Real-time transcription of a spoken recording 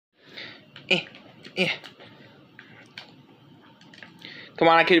eh. Come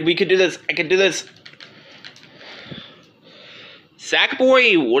on, we could do this. I could do this.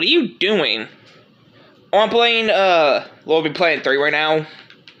 Sackboy, what are you doing? Oh, I'm playing, we'll be playing 3 right now.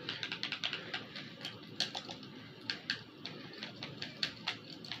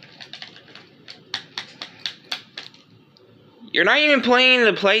 You're not even playing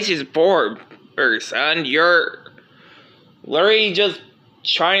the PlayStation 4, son. You're literally just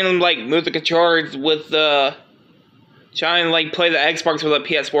trying to, like, move the controllers with the... Trying to, like, play the Xbox with a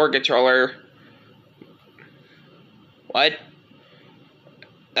PS4 controller. What?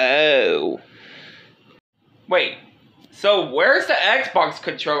 Oh. Wait. So, where's the Xbox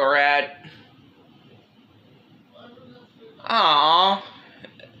controller at? Aww.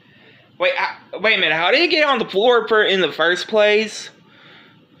 Wait a minute. How did it get on the floor in the first place?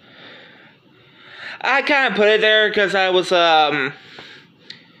 I kind of put it there because I was,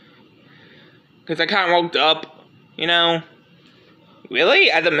 because I kind of woke up, you know? Really?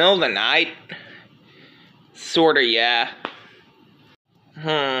 At the middle of the night? Sorta, yeah.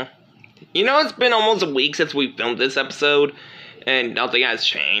 You know, it's been almost a week since we filmed this episode, and nothing has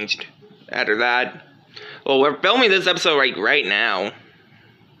changed after that. Well, we're filming this episode right now.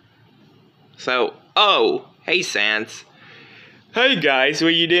 So, oh, hey Sans. Hey guys,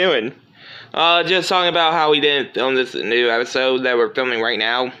 what you doing? Just talking about how we didn't film this new episode that we're filming right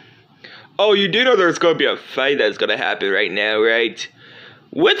now. Oh, you do know there's gonna be a fight that's gonna happen right now, right?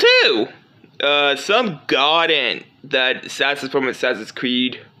 With who? Some god in that assassin from Assassin's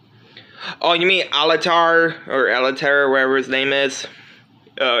Creed. Oh, you mean Alitar, or Alitar, or whatever his name is?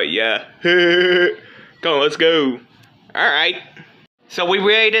 Oh, yeah. Come on, let's go. Alright. So we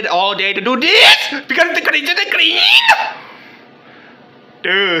waited all day to do this, because it's gonna do the clean.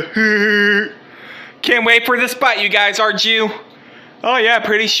 Duh. Can't wait for this fight, you guys, aren't you? Oh yeah,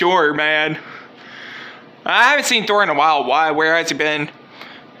 pretty sure, man. I haven't seen Thor in a while. Why? Where has he been?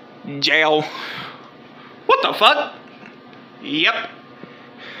 Jail. What the fuck? Yep.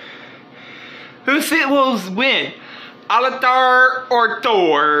 Who will win? Alitar or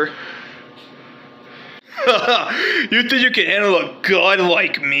Thor? You think you can handle a god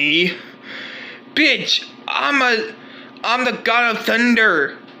like me? Bitch, I'm the god of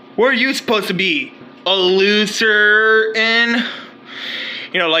thunder. Where are you supposed to be? A loser in?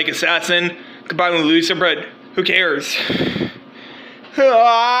 You know, like assassin, combined with loser, but who cares?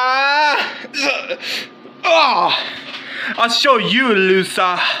 I'll show you,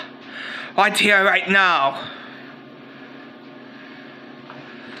 loser. Right here, right now.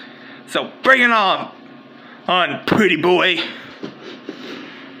 So bring it on, pretty boy.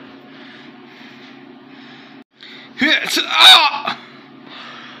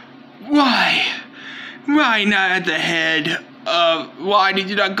 Why not at the head? Why did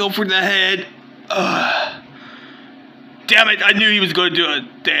you not go for the head? Damn it, I knew he was going to do a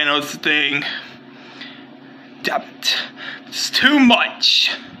Thanos thing. Damn it. It's too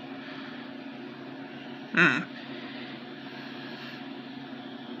much.